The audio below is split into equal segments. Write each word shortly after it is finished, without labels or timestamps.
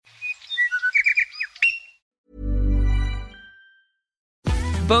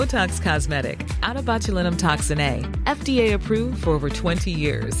Botox Cosmetic, out of botulinum toxin A, FDA approved for over 20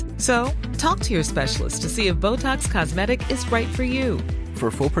 years. So, talk to your specialist to see if Botox Cosmetic is right for you. For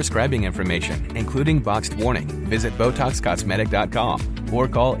full prescribing information, including boxed warning, visit BotoxCosmetic.com or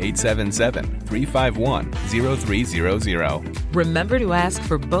call 877-351-0300. Remember to ask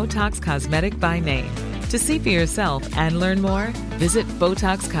for Botox Cosmetic by name. To see for yourself and learn more, visit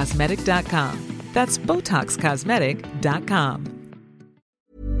BotoxCosmetic.com. That's BotoxCosmetic.com.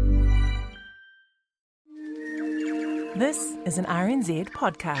 This is an RNZ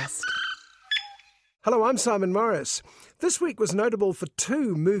podcast. Hello, I'm Simon Morris. This week was notable for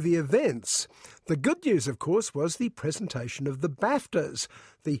two movie events. The good news, of course, was the presentation of the BAFTAs,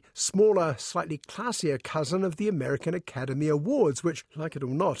 the smaller, slightly classier cousin of the American Academy Awards, which, like it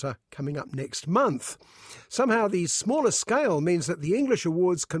or not, are coming up next month. Somehow the smaller scale means that the English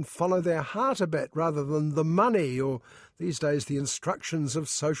awards can follow their heart a bit rather than the money or, these days, the instructions of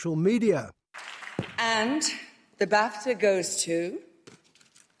social media. And the BAFTA goes to...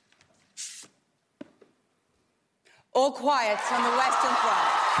 All Quiet on the Western Front.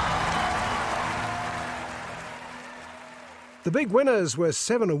 The big winners were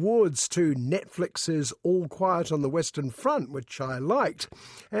 7 awards to Netflix's All Quiet on the Western Front, which I liked,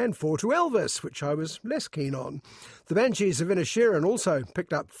 and 4 to Elvis, which I was less keen on. The Banshees of Inisherin also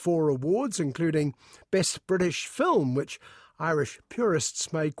picked up 4 awards, including Best British Film, which Irish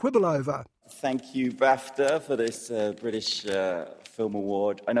purists may quibble over. Thank you, BAFTA, for this British Film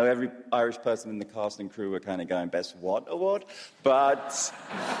Award. I know every Irish person in the cast and crew were kind of going, Best What Award? But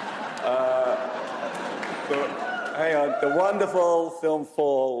hang on, the wonderful Film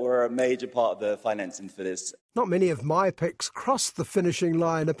 4 were a major part of the financing for this. Not many of my picks crossed the finishing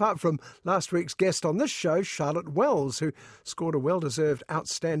line, apart from last week's guest on this show, Charlotte Wells, who scored a well-deserved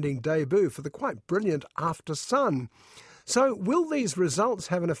outstanding debut for the quite brilliant After Sun. So will these results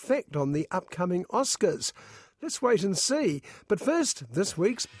have an effect on the upcoming Oscars? Let's wait and see. But first, this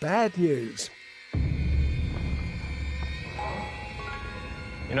week's bad news.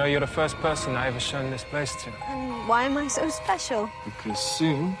 You know, you're the first person I ever shown this place to. And why am I so special? Because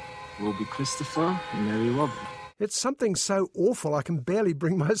soon we'll be Christopher and Mary Robin. It's something so awful I can barely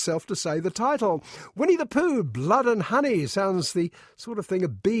bring myself to say the title. Winnie the Pooh, Blood and Honey sounds the sort of thing a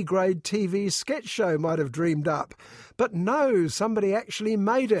B-grade TV sketch show might have dreamed up. But no, somebody actually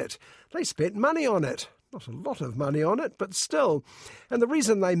made it. They spent money on it. Not a lot of money on it, but still. And the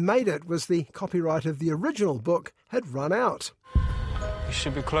reason they made it was the copyright of the original book had run out. You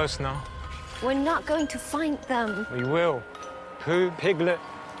should be close now. We're not going to find them. We will. Pooh, Piglet,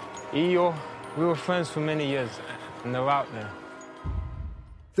 Eeyore, we were friends for many years, and they're out there.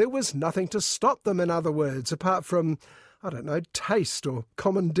 There was nothing to stop them, in other words, apart from, taste or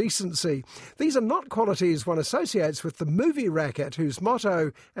common decency. These are not qualities one associates with the movie racket, whose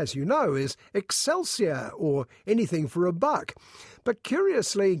motto, as you know, is Excelsior, or anything for a buck. But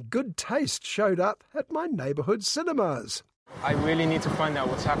curiously, good taste showed up at my neighbourhood cinemas. I really need to find out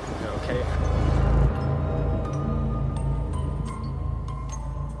what's happened there, okay?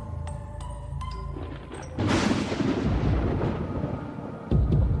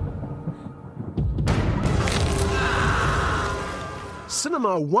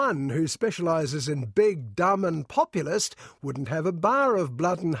 Cinema 1, who specialises in big, dumb and populist, wouldn't have a bar of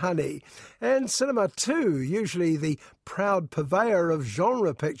Blood and Honey. And Cinema 2, usually the proud purveyor of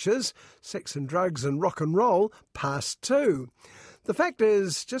genre pictures, sex and drugs and rock and roll, passed too. The fact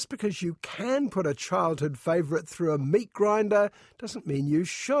is, just because you can put a childhood favourite through a meat grinder doesn't mean you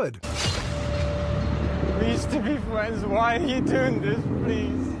should. We used to be friends. Why are you doing this,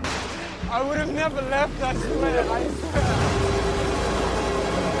 please? I would have never left, I swear.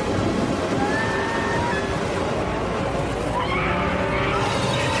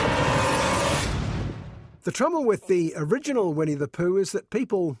 The trouble with the original Winnie the Pooh is that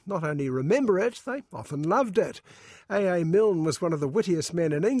people not only remember it, they often loved it. A.A. Milne was one of the wittiest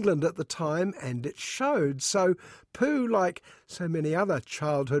men in England at the time, and it showed. So Pooh, like so many other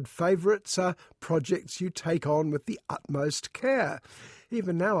childhood favourites, are projects you take on with the utmost care.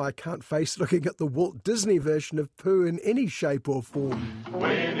 Even now I can't face looking at the Walt Disney version of Pooh in any shape or form.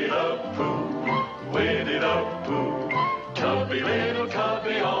 Winnie the Pooh, Winnie the Pooh, chubby little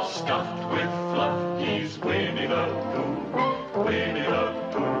cubby all stuffed with fluff. He's Winnie the Pooh, Winnie the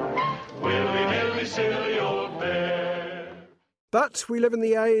Pooh, willy-nilly silly old bear. But we live in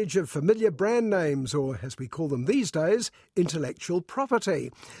the age of familiar brand names, or as we call them these days, intellectual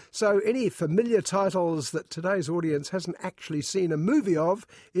property. So any familiar titles that today's audience hasn't actually seen a movie of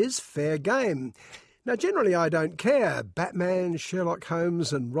is fair game. Now, generally I don't care. Batman, Sherlock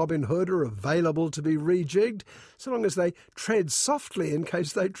Holmes and Robin Hood are available to be rejigged, so long as they tread softly in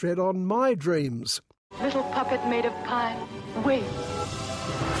case they tread on my dreams. Little puppet made of pine, wait.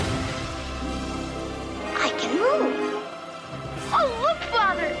 I can move. Oh, look,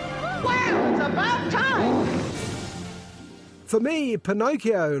 Father! Well, it's about time! For me,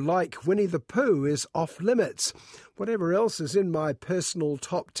 Pinocchio, like Winnie the Pooh, is off limits. Whatever else is in my personal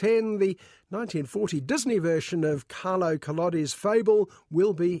top 10, the 1940 Disney version of Carlo Collodi's fable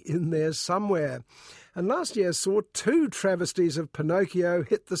will be in there somewhere. And last year saw 2 travesties of Pinocchio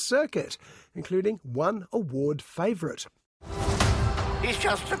hit the circuit, including one award favourite. He's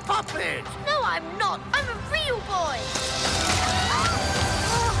just a puppet. No, I'm not. I'm a real boy.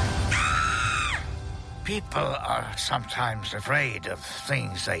 People are sometimes afraid of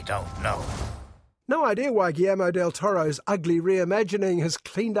things they don't know. No idea why Guillermo del Toro's ugly reimagining has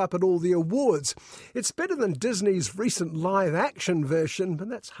cleaned up at all the awards. It's better than Disney's recent live-action version, but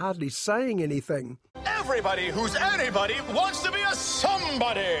that's hardly saying anything. Everybody who's anybody wants to be a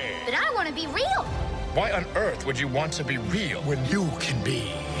somebody. But I want to be real. Why on earth would you want to be real when you can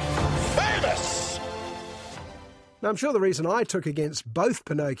be famous? Now, I'm sure the reason I took against both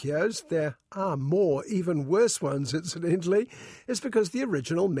Pinocchios, there are more, even worse ones incidentally, is because the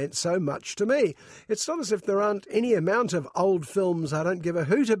original meant so much to me. It's not as if there aren't any amount of old films I don't give a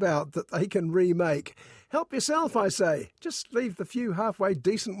hoot about that they can remake. Help yourself, I say. Just leave the few halfway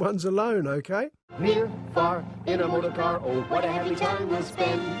decent ones alone, OK? Near, far, in a motor car, oh, what a happy time we'll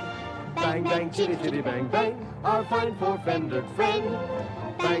spend. Bang, bang, chitty, chitty, bang, bang, our fine four-fendered friend.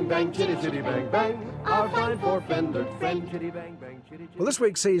 Bang, bang, chitty, chitty, bang, bang, our fine four-fendered friend. Chitty, bang, bang, chitty, chitty. Well, this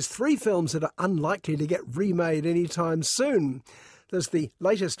week sees 3 films that are unlikely to get remade anytime soon. There's the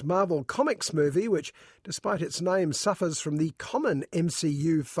latest Marvel Comics movie, which, despite its name, suffers from the common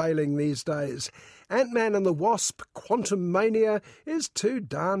MCU failing these days. Ant-Man and the Wasp: Quantumania is too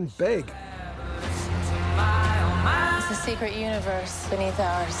darn big. It's a secret universe beneath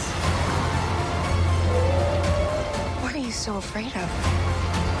ours. What are you so afraid of?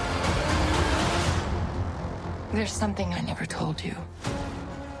 There's something I never told you.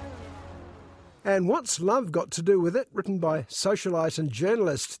 And What's Love Got to Do with It, written by socialite and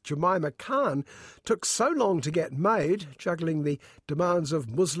journalist Jemima Khan, took so long to get made, juggling the demands of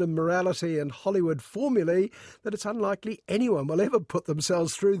Muslim morality and Hollywood formulae, that it's unlikely anyone will ever put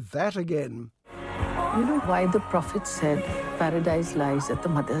themselves through that again. You know why the prophet said paradise lies at the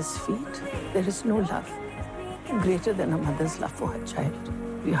mother's feet? There is no love greater than a mother's love for her child.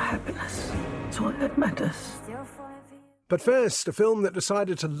 Your happiness, it's all that matters. But first, a film that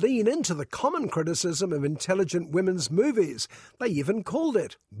decided to lean into the common criticism of intelligent women's movies. They even called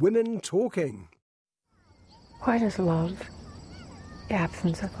it Women Talking. Why does love, the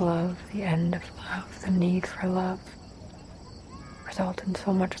absence of love, the end of love, the need for love, result in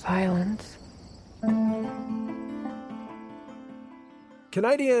so much violence?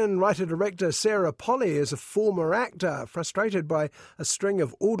 Canadian writer-director Sarah Polley is a former actor, frustrated by a string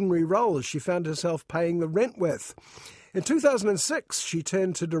of ordinary roles she found herself paying the rent with. In 2006, she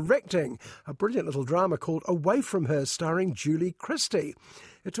turned to directing a brilliant little drama called Away From Her, starring Julie Christie.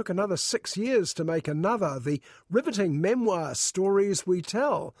 It took another 6 years to make another, the riveting memoir Stories We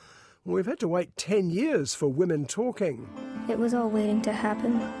Tell. We've had to wait 10 years for Women Talking. It was all waiting to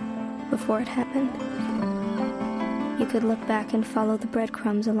happen before it happened. You could look back and follow the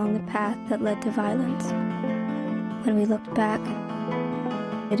breadcrumbs along the path that led to violence. When we looked back,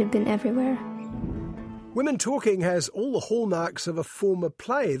 it had been everywhere. Women Talking has all the hallmarks of a former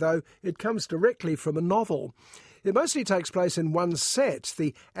play, though it comes directly from a novel. It mostly takes place in one set,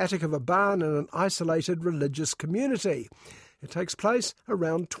 the attic of a barn in an isolated religious community. It takes place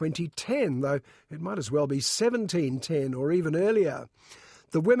around 2010, though it might as well be 1710 or even earlier.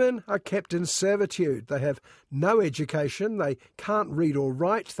 The women are kept in servitude. They have no education, they can't read or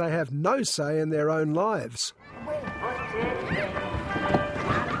write, they have no say in their own lives.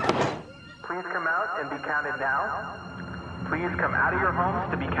 Please come out and be counted now. Please come out of your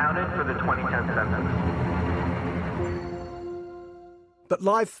homes to be counted for the 2010 census. But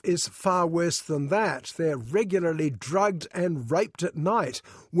life is far worse than that. They're regularly drugged and raped at night.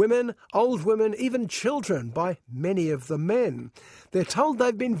 Women, old women, even children, by many of the men. They're told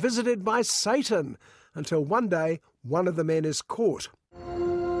they've been visited by Satan, until one day one of the men is caught.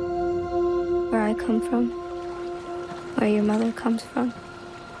 Where I come from, where your mother comes from,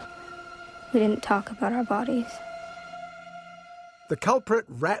 we didn't talk about our bodies. The culprit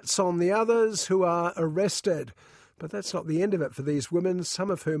rats on the others, who are arrested. But that's not the end of it for these women,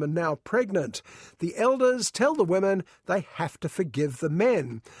 some of whom are now pregnant. The elders tell the women they have to forgive the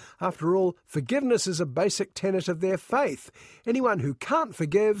men. After all, forgiveness is a basic tenet of their faith. Anyone who can't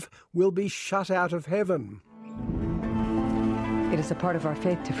forgive will be shut out of heaven. It is a part of our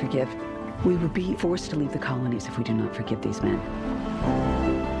faith to forgive. We would be forced to leave the colonies if we do not forgive these men.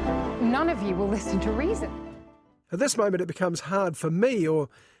 None of you will listen to reason. At this moment, it becomes hard for me, or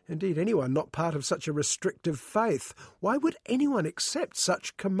indeed anyone not part of such a restrictive faith. Why would anyone accept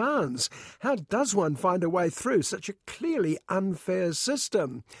such commands? How does one find a way through such a clearly unfair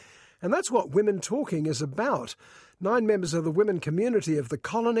system? And that's what Women Talking is about. 9 members of the women community of the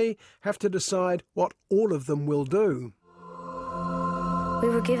colony have to decide what all of them will do. We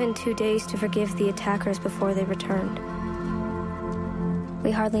were given 2 days to forgive the attackers before they returned.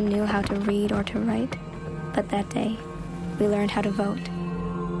 We hardly knew how to read or to write, but that day, we learned how to vote.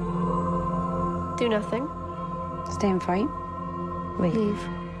 Do nothing. Stay and fight. Leave.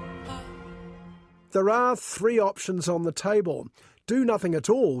 There are 3 options on the table. Do nothing at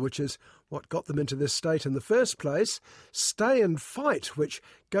all, which is what got them into this state in the first place. Stay and fight, which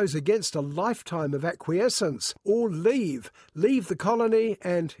goes against a lifetime of acquiescence. Or leave the colony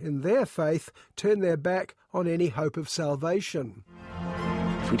and, in their faith, turn their back on any hope of salvation.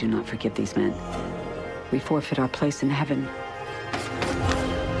 If we do not forgive these men, we forfeit our place in heaven.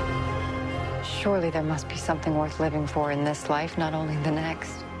 Surely there must be something worth living for in this life, not only the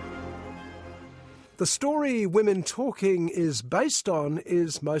next. The story Women Talking is based on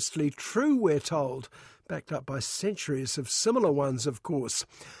is mostly true, we're told, backed up by centuries of similar ones, of course.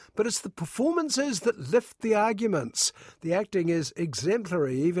 But it's the performances that lift the arguments. The acting is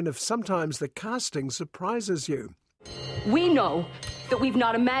exemplary, even if sometimes the casting surprises you. We know that we've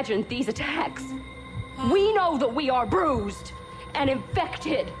not imagined these attacks. We know that we are bruised and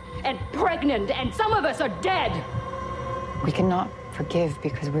infected and pregnant, and some of us are dead. We cannot forgive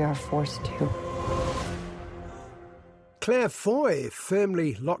because we are forced to. Claire Foy,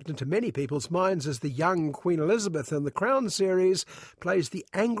 firmly locked into many people's minds as the young Queen Elizabeth in the Crown series, plays the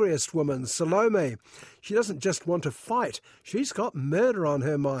angriest woman, Salome. She doesn't just want to fight, she's got murder on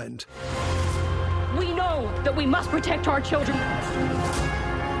her mind. We know that we must protect our children.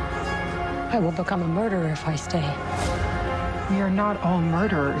 I will become a murderer if I stay. We are not all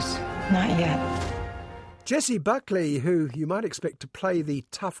murderers. Not yet. Jessie Buckley, who you might expect to play the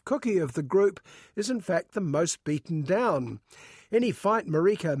tough cookie of the group, is in fact the most beaten down. Any fight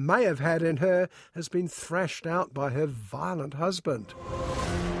Marika may have had in her has been thrashed out by her violent husband.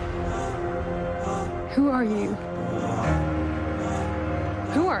 Who are you?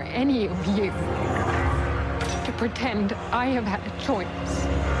 Who are any of you to pretend I have had a choice?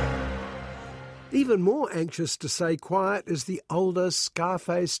 Even more anxious to stay quiet is the older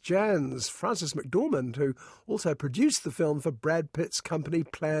Scarface Jans, Frances McDormand, who also produced the film for Brad Pitt's company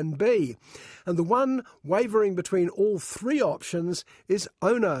Plan B. And the one wavering between all 3 options is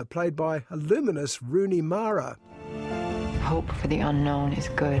Ona, played by a luminous Rooney Mara. Hope for the unknown is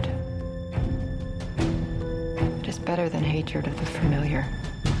good. It is better than hatred of the familiar.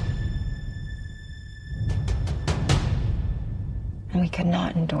 And we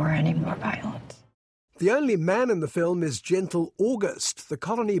cannot endure any more violence. The only man in the film is Gentle August, the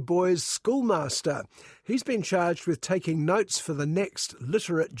colony boys' schoolmaster. He's been charged with taking notes for the next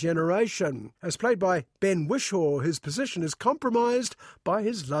literate generation. As played by Ben Whishaw, his position is compromised by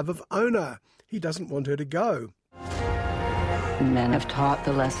his love of Ona. He doesn't want her to go. Men have taught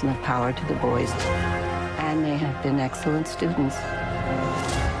the lesson of power to the boys, and they have been excellent students.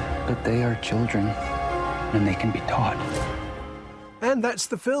 But they are children, and they can be taught. And that's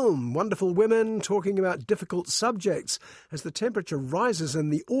the film. Wonderful women talking about difficult subjects as the temperature rises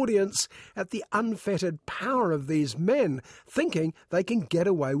in the audience at the unfettered power of these men, thinking they can get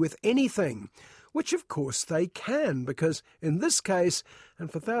away with anything. Which, of course, they can, because in this case,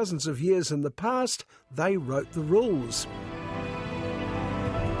 and for thousands of years in the past, they wrote the rules.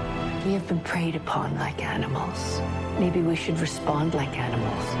 We have been preyed upon like animals. Maybe we should respond like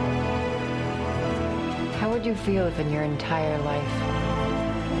animals. How would you feel if in your entire life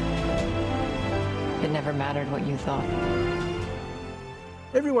it never mattered what you thought?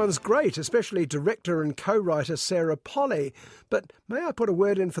 Everyone's great, especially director and co-writer Sarah Polley. But may I put a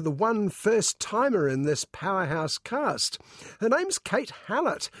word in for the one first-timer in this powerhouse cast? Her name's Kate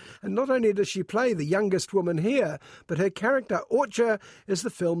Hallett, and not only does she play the youngest woman here, but her character Orcha is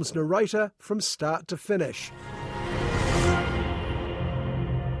the film's narrator from start to finish.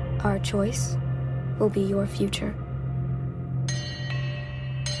 Our choice will be your future.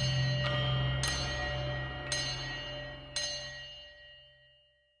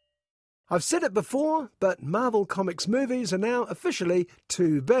 I've said it before, but Marvel Comics movies are now officially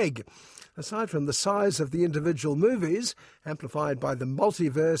too big. Aside from the size of the individual movies, amplified by the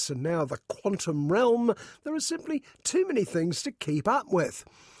multiverse and now the quantum realm, there are simply too many things to keep up with.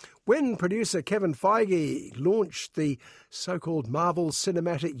 When producer Kevin Feige launched the so-called Marvel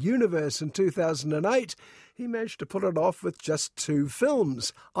Cinematic Universe in 2008, he managed to pull it off with just 2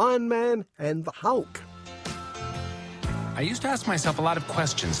 films, Iron Man and the Hulk. I used to ask myself a lot of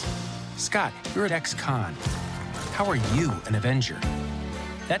questions. Scott, you're at ex-con. How are you an Avenger?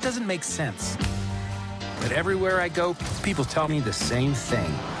 That doesn't make sense. But everywhere I go, people tell me the same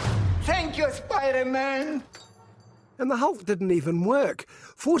thing. Thank you, Spider-Man. And the Hulk didn't even work.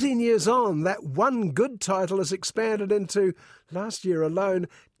 14 years on, that one good title has expanded into, last year alone,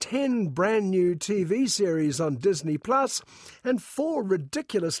 10 brand new TV series on Disney Plus and 4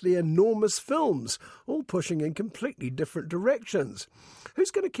 ridiculously enormous films, all pushing in completely different directions.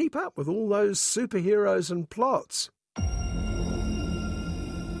 Who's going to keep up with all those superheroes and plots?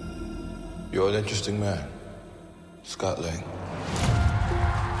 You're an interesting man, Scott Lang.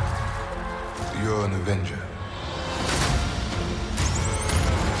 You're an Avenger.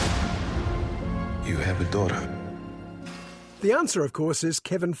 You have a daughter. The answer, of course, is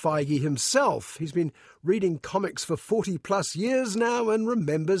Kevin Feige himself. He's been reading comics for 40-plus years now and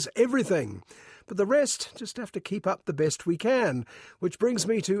remembers everything. But the rest just have to keep up the best we can, which brings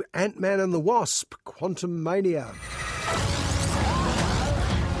me to Ant-Man and the Wasp, Quantum Mania.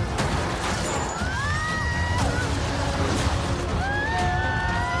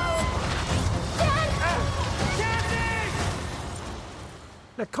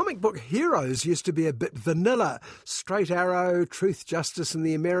 Now, comic book heroes used to be a bit vanilla, straight arrow, truth, justice and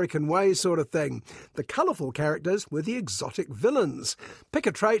the American way sort of thing. The colourful characters were the exotic villains. Pick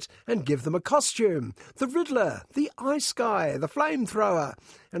a trait and give them a costume. The Riddler, the Ice Guy, the Flamethrower,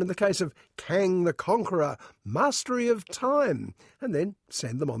 and in the case of Kang the Conqueror, mastery of time, and then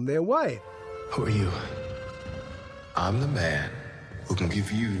send them on their way. Who are you? I'm the man who can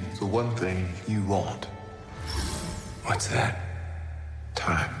give you the one thing you want. What's that?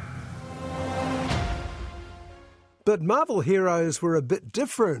 Time. But Marvel heroes were a bit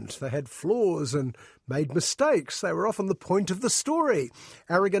different. They had flaws and made mistakes. They were often the point of the story.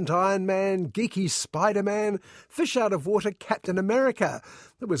 Arrogant Iron Man, geeky Spider-Man, fish out of water Captain America.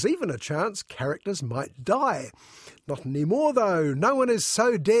 There was even a chance characters might die. Not anymore, though. No one is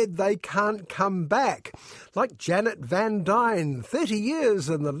so dead they can't come back. Like Janet Van Dyne, 30 years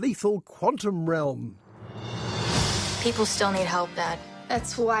in the lethal quantum realm. People still need help, Dad.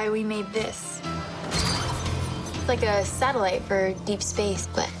 That's why we made this. It's like a satellite for deep space,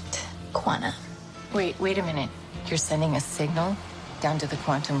 but quantum. Wait a minute. You're sending a signal down to the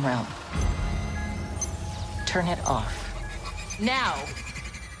quantum realm. Turn it off. Now!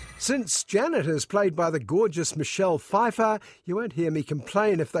 Since Janet is played by the gorgeous Michelle Pfeiffer, you won't hear me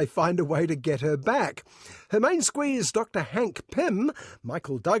complain if they find a way to get her back. Her main squeeze, Dr. Hank Pym,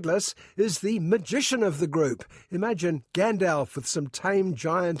 Michael Douglas, is the magician of the group. Imagine Gandalf with some tame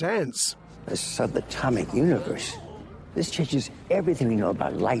giant ants. A subatomic universe. This changes everything we know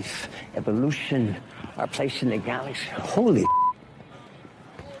about life, evolution, our place in the galaxy. Holy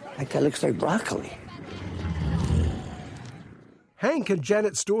that guy looks like broccoli. Hank and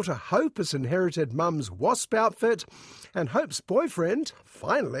Janet's daughter Hope has inherited Mum's wasp outfit, and Hope's boyfriend,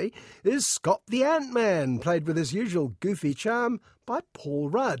 finally, is Scott the Ant-Man, played with his usual goofy charm by Paul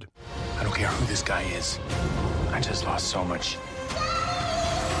Rudd. I don't care who this guy is. I just lost so much.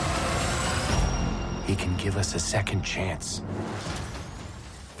 He can give us a second chance.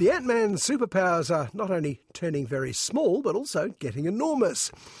 The Ant-Man's superpowers are not only turning very small, but also getting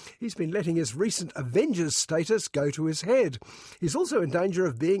enormous. He's been letting his recent Avengers status go to his head. He's also in danger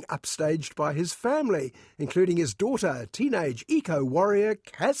of being upstaged by his family, including his daughter, teenage eco-warrior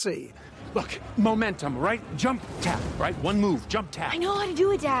Cassie. Look, momentum, right? Jump tap, right? One move, jump tap. I know how to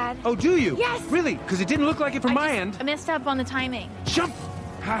do it, Dad. Oh, do you? Yes! Really? Because it didn't look like it from my end. I messed up on the timing. Jump!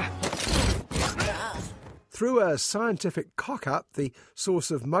 Ha! Through a scientific cock-up, the source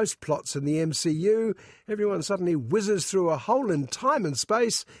of most plots in the MCU, everyone suddenly whizzes through a hole in time and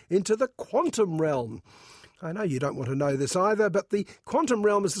space into the quantum realm. I know you don't want to know this either, but the quantum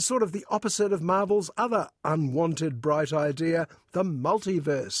realm is the sort of the opposite of Marvel's other unwanted bright idea, the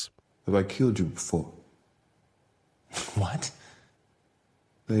multiverse. Have I killed you before? What?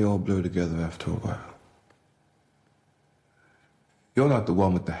 They all blur together after a while. You're not the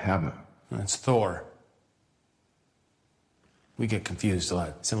one with the hammer. That's Thor. We get confused a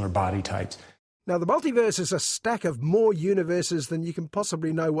lot. Similar body types. Now, the multiverse is a stack of more universes than you can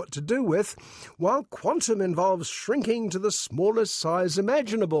possibly know what to do with, while quantum involves shrinking to the smallest size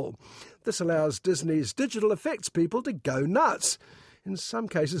imaginable. This allows Disney's digital effects people to go nuts. In some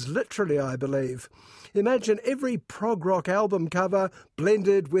cases, literally, I believe. Imagine every prog rock album cover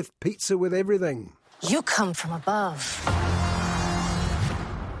blended with pizza with everything. You come from above.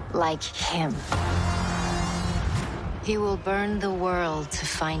 Like him. He will burn the world to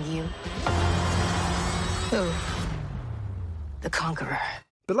find you. Who? The Conqueror.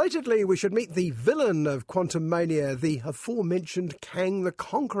 Belatedly, we should meet the villain of Quantum Mania, the aforementioned Kang the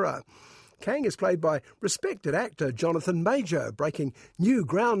Conqueror. Kang is played by respected actor Jonathan Major, breaking new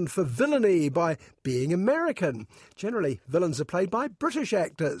ground for villainy by being American. Generally, villains are played by British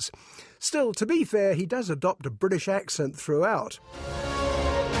actors. Still, to be fair, he does adopt a British accent throughout.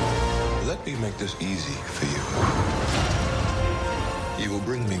 Let me make this easy for you. You will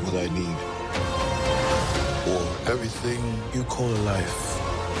bring me what I need, or everything you call a life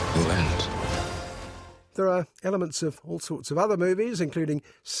will end. There are elements of all sorts of other movies, including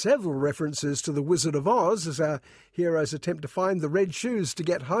several references to The Wizard of Oz, as our heroes attempt to find the red shoes to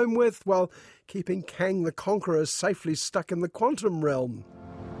get home with, while keeping Kang the Conqueror safely stuck in the quantum realm.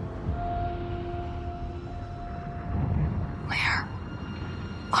 Where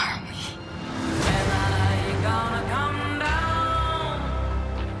are we?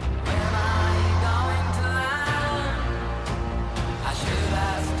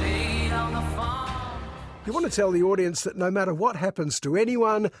 You want to tell the audience that no matter what happens to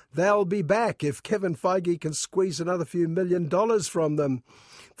anyone, they'll be back if Kevin Feige can squeeze another few $1 million from them.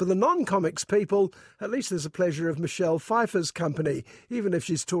 For the non-comics people, at least there's a pleasure of Michelle Pfeiffer's company, even if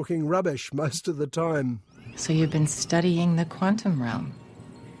she's talking rubbish most of the time. So you've been studying the quantum realm?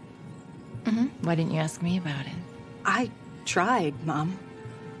 Mm-hmm. Why didn't you ask me about it? I tried, Mom.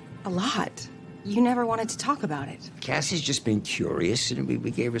 A lot. You never wanted to talk about it. Cassie's just been curious, and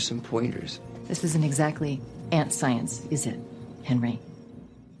we gave her some pointers. This isn't exactly ant science, is it, Henry?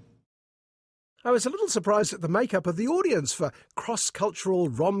 I was a little surprised at the makeup of the audience for cross-cultural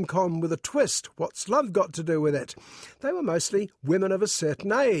rom-com with a twist. What's love got to do with it? They were mostly women of a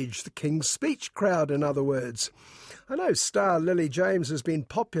certain age, the King's Speech crowd, in other words. I know star Lily James has been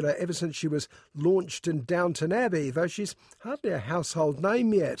popular ever since she was launched in Downton Abbey, though she's hardly a household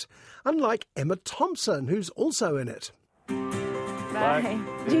name yet, unlike Emma Thompson, who's also in it. Bye.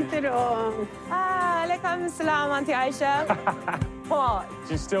 Alaikum salam, Auntie Aisha. What?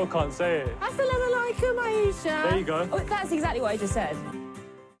 She still can't say it. Assalamu alaikum, Aisha. There you go. Oh, that's exactly what I just said.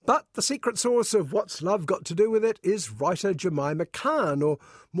 But the secret source of What's Love Got to Do with It is writer Jemima Khan, or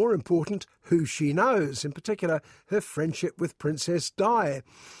more important, who she knows, in particular her friendship with Princess Di.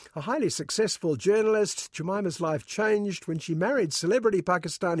 A highly successful journalist, Jemima's life changed when she married celebrity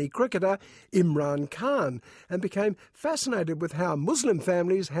Pakistani cricketer Imran Khan and became fascinated with how Muslim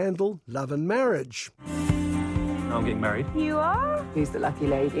families handle love and marriage. I'm getting married. You are? Who's the lucky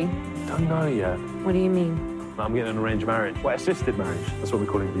lady? Don't know yet. What do you mean? I'm getting an arranged marriage. Well, assisted marriage. That's what we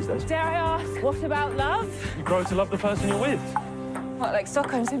call it these days. Dare I ask, what about love? You grow to love the person you're with. What, like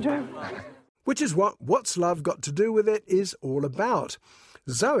Stockholm Syndrome? Which is what What's Love Got to Do with It is all about.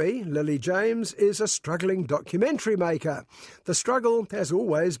 Zoe, Lily James, is a struggling documentary maker. The struggle, as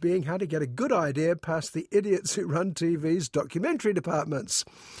always, being how to get a good idea past the idiots who run TV's documentary departments.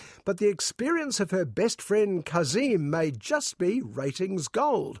 But the experience of her best friend Kazim may just be ratings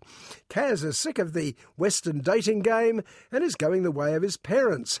gold. Kaz is sick of the Western dating game and is going the way of his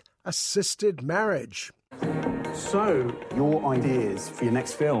parents, assisted marriage. So, your ideas for your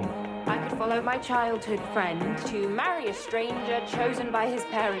next film? I could follow my childhood friend to marry a stranger chosen by his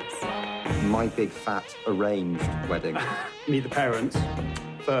parents. My big fat arranged wedding. Meet the parents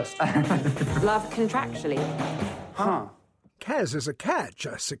first. Love contractually. Huh. Kaz is a catch,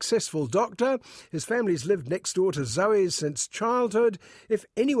 a successful doctor. His family's lived next door to Zoe's since childhood. If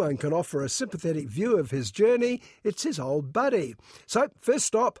anyone can offer a sympathetic view of his journey, it's his old buddy. So, first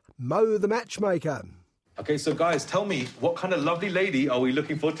stop, Mo the matchmaker. Okay, so guys, tell me, what kind of lovely lady are we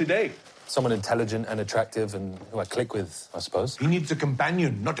looking for today? Someone intelligent and attractive and who I click with, I suppose. He needs a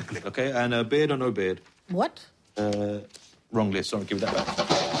companion, not a click. Okay, and a beard or no beard? What? Wrong list, sorry, give that back.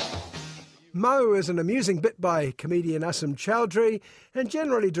 Mo is an amusing bit by comedian Asim Chowdhury, and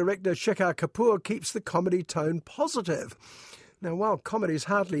generally director Shekhar Kapoor keeps the comedy tone positive. Now, while comedy's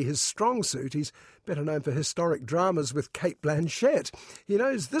hardly his strong suit, he's better known for historic dramas with Cate Blanchett. He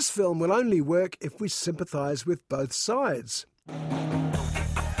knows this film will only work if we sympathise with both sides.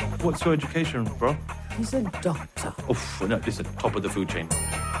 What's your education, bro? He's a doctor. Oof, no, this is top of the food chain.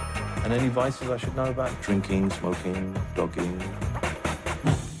 And any vices I should know about? Drinking, smoking, dogging.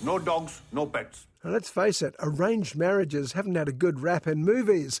 No dogs, no pets. Now, let's face it, arranged marriages haven't had a good rap in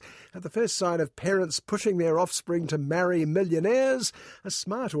movies. At the first sign of parents pushing their offspring to marry millionaires, a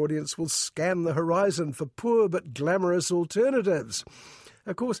smart audience will scan the horizon for poor but glamorous alternatives.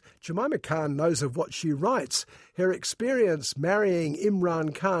 Of course, Jemima Khan knows of what she writes. Her experience marrying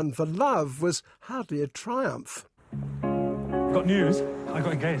Imran Khan for love was hardly a triumph. Got news. I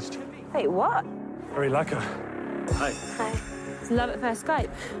got engaged. Wait, what? Very lacquer. Hi. Hi. It's love at first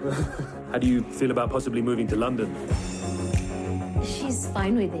Skype. How do you feel about possibly moving to London? She's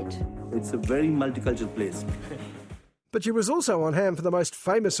fine with it. It's a very multicultural place. But she was also on hand for the most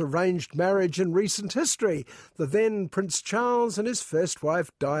famous arranged marriage in recent history, the then Prince Charles and his first wife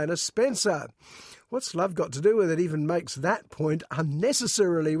Diana Spencer. What's love got to do with it even makes that point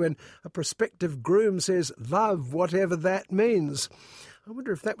unnecessarily when a prospective groom says, love whatever that means. I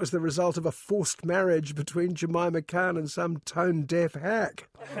wonder if that was the result of a forced marriage between Jemima Khan and some tone-deaf hack.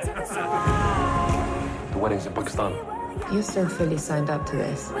 The wedding's in Pakistan. You're still fully signed up to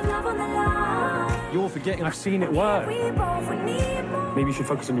this. You're forgetting I've seen it work. Maybe you should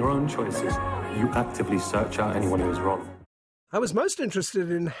focus on your own choices. You actively search out anyone who is wrong. I was most interested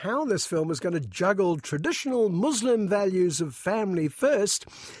in how this film was going to juggle traditional Muslim values of family first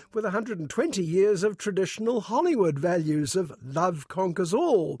with 120 years of traditional Hollywood values of love conquers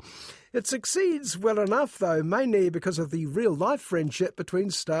all. It succeeds well enough, though, mainly because of the real-life friendship between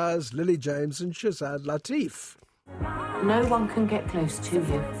stars Lily James and Shazad Latif. No one can get close to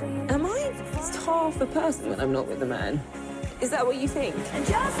you. Am I half a person when I'm not with a man? Is that what you think? And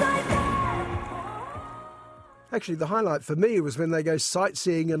just like that. Actually, the highlight for me was when they go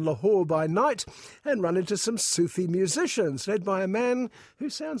sightseeing in Lahore by night and run into some Sufi musicians, led by a man who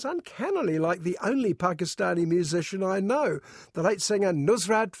sounds uncannily like the only Pakistani musician I know, the late singer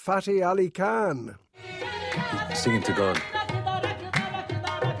Nusrat Fateh Ali Khan. He's singing to God.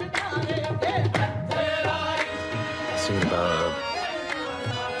 Singing about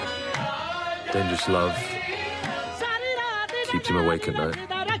dangerous love. Keeps him awake at night.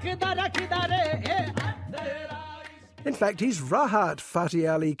 In fact, he's Rahat Fateh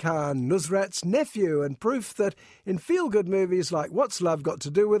Ali Khan, Nusrat's nephew, and proof that in feel-good movies like What's Love Got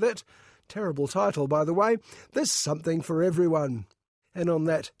to Do With It? Terrible title, by the way, there's something for everyone. And on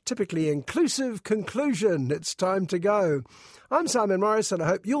that typically inclusive conclusion, it's time to go. I'm Simon Morris, and I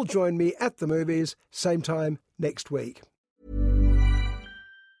hope you'll join me at the movies, same time next week.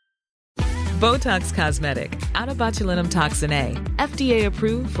 Botox Cosmetic, out of botulinum toxin A, FDA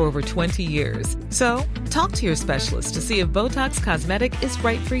approved for over 20 years. So, talk to your specialist to see if Botox Cosmetic is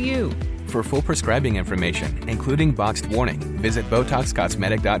right for you. For full prescribing information, including boxed warning, visit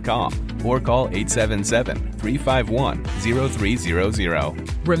BotoxCosmetic.com or call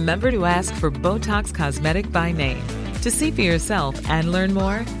 877-351-0300. Remember to ask for Botox Cosmetic by name. To see for yourself and learn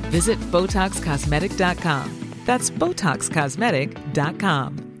more, visit BotoxCosmetic.com. That's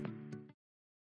BotoxCosmetic.com.